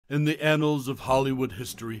In the annals of Hollywood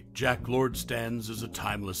history, Jack Lord stands as a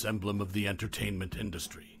timeless emblem of the entertainment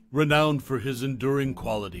industry. Renowned for his enduring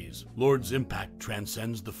qualities, Lord's impact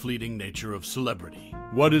transcends the fleeting nature of celebrity.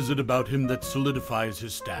 What is it about him that solidifies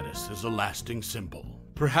his status as a lasting symbol?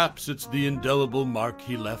 Perhaps it's the indelible mark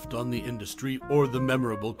he left on the industry or the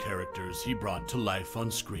memorable characters he brought to life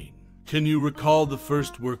on screen. Can you recall the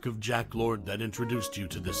first work of Jack Lord that introduced you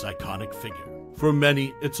to this iconic figure? For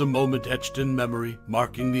many, it's a moment etched in memory,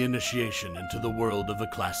 marking the initiation into the world of a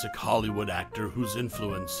classic Hollywood actor whose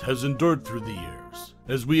influence has endured through the years.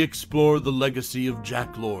 As we explore the legacy of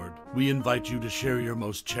Jack Lord, we invite you to share your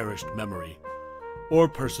most cherished memory or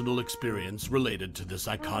personal experience related to this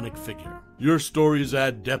iconic figure. Your stories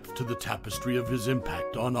add depth to the tapestry of his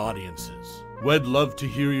impact on audiences. We'd love to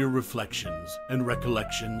hear your reflections and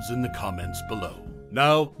recollections in the comments below.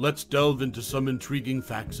 Now, let's delve into some intriguing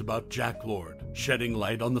facts about Jack Lord, shedding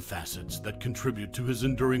light on the facets that contribute to his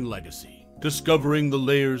enduring legacy. Discovering the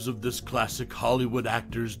layers of this classic Hollywood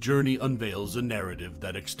actor's journey unveils a narrative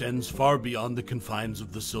that extends far beyond the confines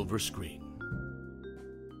of the silver screen.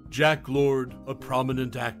 Jack Lord, a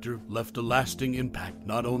prominent actor, left a lasting impact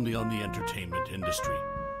not only on the entertainment industry,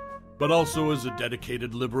 but also as a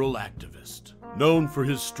dedicated liberal activist. Known for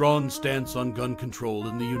his strong stance on gun control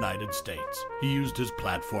in the United States, he used his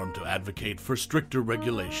platform to advocate for stricter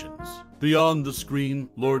regulations. Beyond the screen,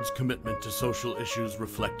 Lord's commitment to social issues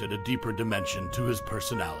reflected a deeper dimension to his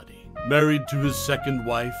personality. Married to his second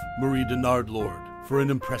wife, Marie Denard Lord, for an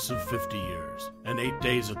impressive 50 years, and 8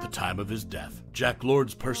 days at the time of his death, Jack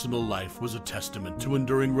Lord's personal life was a testament to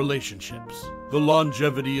enduring relationships. The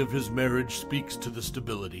longevity of his marriage speaks to the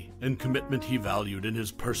stability and commitment he valued in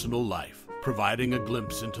his personal life, providing a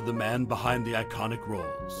glimpse into the man behind the iconic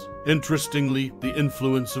roles. Interestingly, the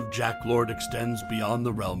influence of Jack Lord extends beyond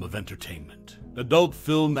the realm of entertainment. Adult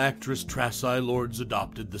film actress Tracy Lords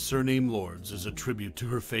adopted the surname Lords as a tribute to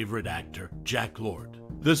her favorite actor, Jack Lord.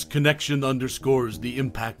 This connection underscores the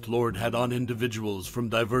impact Lord had on individuals from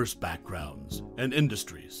diverse backgrounds and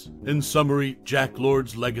industries. In summary, Jack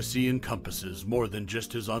Lord's legacy encompasses more than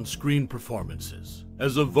just his on-screen performances.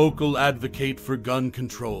 As a vocal advocate for gun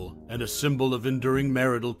control and a symbol of enduring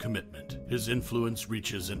marital commitment, his influence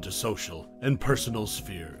reaches into social and personal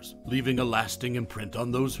spheres, leaving a lasting imprint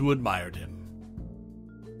on those who admired him.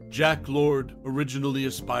 Jack Lord, originally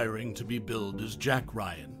aspiring to be billed as Jack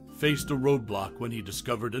Ryan, faced a roadblock when he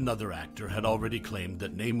discovered another actor had already claimed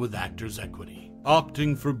that name with actors' equity.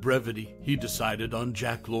 Opting for brevity, he decided on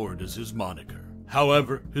Jack Lord as his moniker.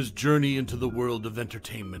 However, his journey into the world of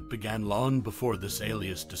entertainment began long before this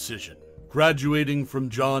alias decision. Graduating from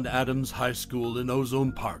John Adams High School in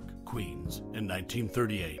Ozone Park, Queens, in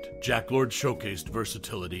 1938, Jack Lord showcased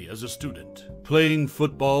versatility as a student. Playing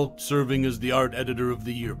football, serving as the art editor of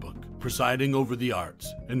the yearbook, presiding over the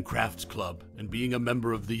arts and crafts club, and being a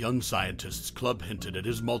member of the Young Scientists Club hinted at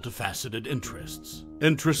his multifaceted interests.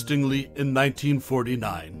 Interestingly, in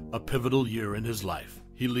 1949, a pivotal year in his life,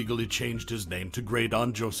 he legally changed his name to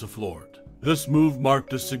Graydon Joseph Lord. This move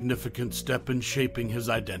marked a significant step in shaping his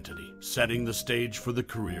identity, setting the stage for the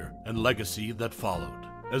career and legacy that followed.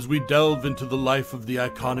 As we delve into the life of the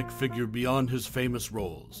iconic figure beyond his famous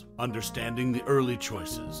roles, understanding the early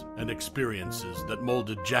choices and experiences that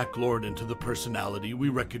molded Jack Lord into the personality we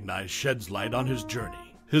recognize sheds light on his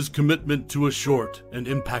journey. His commitment to a short and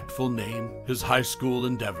impactful name, his high school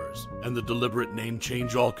endeavors, and the deliberate name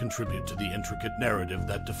change all contribute to the intricate narrative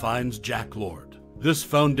that defines Jack Lord. This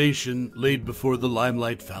foundation, laid before the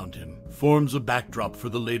limelight found him, forms a backdrop for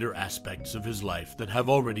the later aspects of his life that have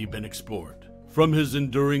already been explored. From his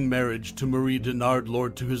enduring marriage to Marie Denard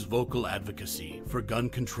Lord to his vocal advocacy for gun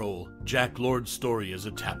control, Jack Lord's story is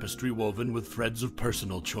a tapestry woven with threads of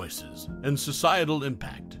personal choices and societal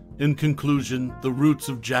impact. In conclusion, the roots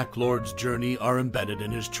of Jack Lord's journey are embedded in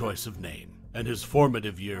his choice of name and his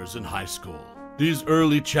formative years in high school. These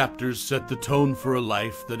early chapters set the tone for a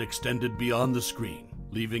life that extended beyond the screen,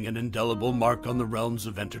 leaving an indelible mark on the realms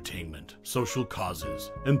of entertainment, social causes,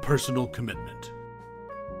 and personal commitment.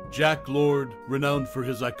 Jack Lord, renowned for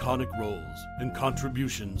his iconic roles and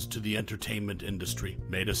contributions to the entertainment industry,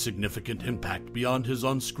 made a significant impact beyond his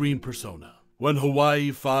on-screen persona. When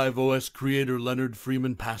Hawaii Five-O's creator Leonard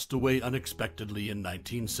Freeman passed away unexpectedly in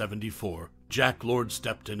 1974, Jack Lord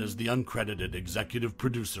stepped in as the uncredited executive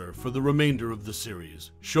producer for the remainder of the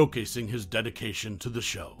series, showcasing his dedication to the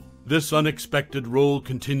show. This unexpected role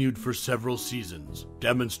continued for several seasons,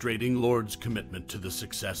 demonstrating Lord's commitment to the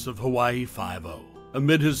success of Hawaii Five-O.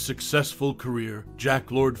 Amid his successful career,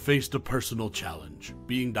 Jack Lord faced a personal challenge,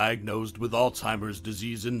 being diagnosed with Alzheimer's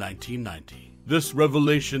disease in 1990. This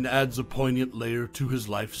revelation adds a poignant layer to his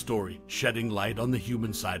life story, shedding light on the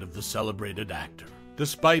human side of the celebrated actor.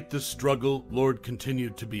 Despite this struggle, Lord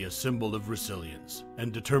continued to be a symbol of resilience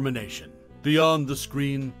and determination. Beyond the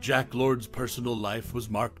screen, Jack Lord's personal life was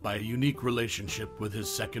marked by a unique relationship with his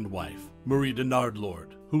second wife, Marie Denard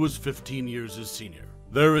Lord, who was 15 years his senior.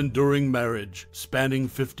 Their enduring marriage, spanning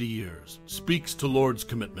 50 years, speaks to Lord's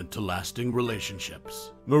commitment to lasting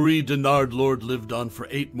relationships. Marie Denard Lord lived on for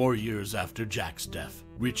 8 more years after Jack's death,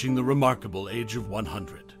 reaching the remarkable age of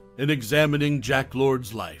 100. In examining Jack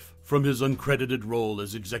Lord's life, from his uncredited role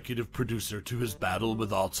as executive producer to his battle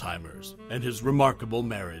with Alzheimer's and his remarkable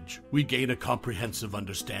marriage, we gain a comprehensive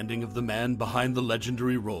understanding of the man behind the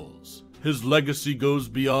legendary roles. His legacy goes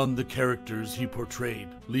beyond the characters he portrayed,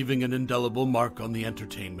 leaving an indelible mark on the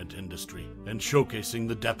entertainment industry and showcasing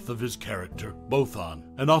the depth of his character, both on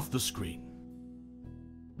and off the screen.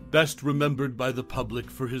 Best remembered by the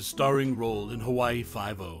public for his starring role in Hawaii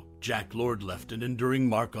Five-0, Jack Lord left an enduring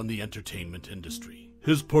mark on the entertainment industry.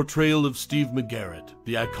 His portrayal of Steve McGarrett,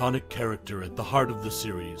 the iconic character at the heart of the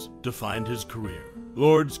series, defined his career.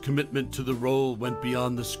 Lord's commitment to the role went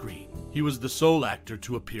beyond the screen. He was the sole actor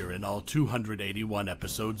to appear in all 281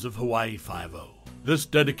 episodes of Hawaii Five-0. This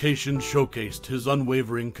dedication showcased his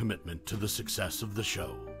unwavering commitment to the success of the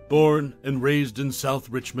show. Born and raised in South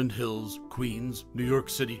Richmond Hills, Queens, New York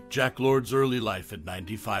City, Jack Lord's early life at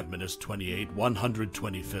 95-28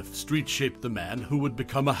 125th Street shaped the man who would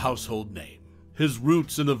become a household name. His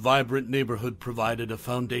roots in a vibrant neighborhood provided a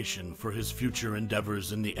foundation for his future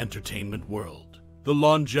endeavors in the entertainment world. The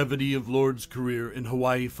longevity of Lord's career in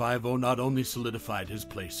Hawaii Five-0 not only solidified his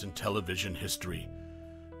place in television history,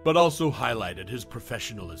 but also highlighted his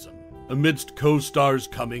professionalism. Amidst co-stars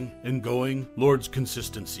coming and going, Lord's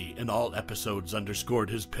consistency in all episodes underscored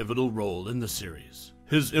his pivotal role in the series.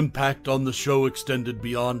 His impact on the show extended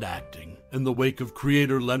beyond acting. In the wake of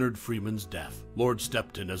creator Leonard Freeman's death, Lord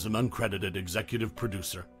stepped in as an uncredited executive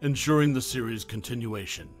producer, ensuring the series'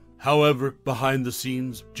 continuation. However, behind the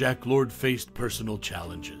scenes, Jack Lord faced personal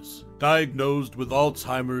challenges. Diagnosed with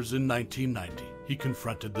Alzheimer's in 1990, he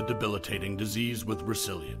confronted the debilitating disease with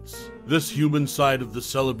resilience. This human side of the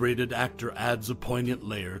celebrated actor adds a poignant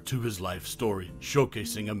layer to his life story,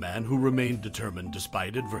 showcasing a man who remained determined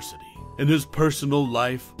despite adversity. In his personal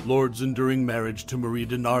life, Lord's enduring marriage to Marie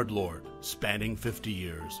Denard Lord, spanning 50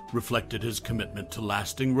 years, reflected his commitment to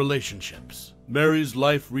lasting relationships. Mary's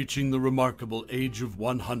life reaching the remarkable age of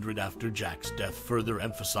 100 after Jack's death further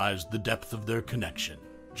emphasized the depth of their connection.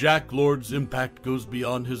 Jack Lord's impact goes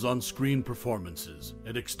beyond his on-screen performances.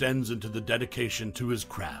 It extends into the dedication to his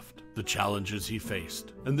craft, the challenges he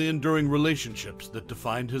faced, and the enduring relationships that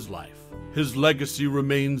defined his life. His legacy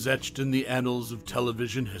remains etched in the annals of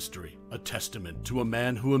television history, a testament to a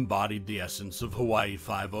man who embodied the essence of Hawaii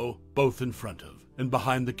Five-0, both in front of and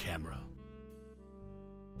behind the camera.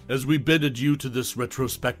 As we bid adieu to this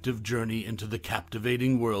retrospective journey into the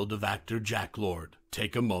captivating world of actor Jack Lord,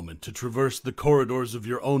 take a moment to traverse the corridors of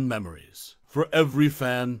your own memories. For every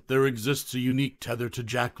fan, there exists a unique tether to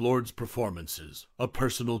Jack Lord's performances, a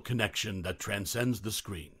personal connection that transcends the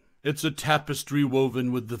screen. It's a tapestry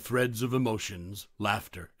woven with the threads of emotions,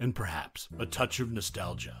 laughter, and perhaps a touch of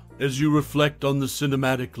nostalgia. As you reflect on the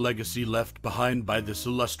cinematic legacy left behind by this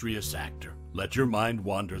illustrious actor, let your mind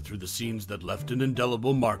wander through the scenes that left an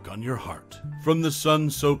indelible mark on your heart. From the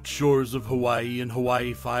sun-soaked shores of Hawaii and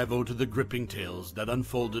Hawaii Five-0 to the gripping tales that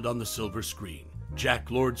unfolded on the silver screen,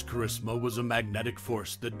 Jack Lord's charisma was a magnetic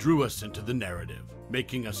force that drew us into the narrative,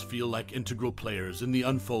 making us feel like integral players in the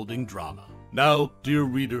unfolding drama. Now, dear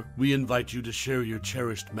reader, we invite you to share your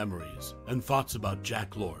cherished memories and thoughts about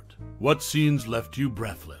Jack Lord. What scenes left you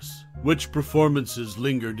breathless? Which performances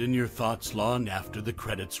lingered in your thoughts long after the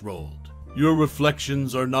credits rolled? Your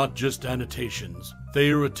reflections are not just annotations,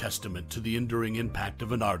 they are a testament to the enduring impact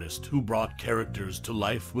of an artist who brought characters to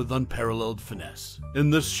life with unparalleled finesse. In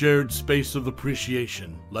this shared space of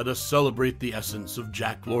appreciation, let us celebrate the essence of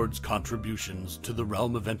Jack Lord's contributions to the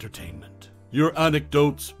realm of entertainment. Your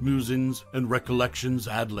anecdotes, musings, and recollections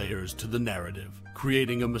add layers to the narrative,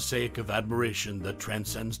 creating a mosaic of admiration that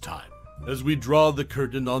transcends time. As we draw the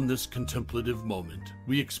curtain on this contemplative moment,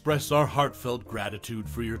 we express our heartfelt gratitude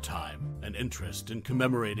for your time and interest in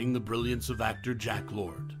commemorating the brilliance of actor Jack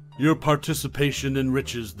Lord. Your participation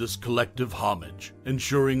enriches this collective homage,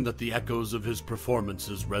 ensuring that the echoes of his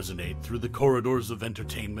performances resonate through the corridors of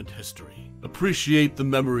entertainment history. Appreciate the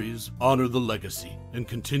memories, honor the legacy, and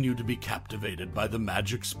continue to be captivated by the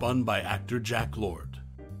magic spun by actor Jack Lord.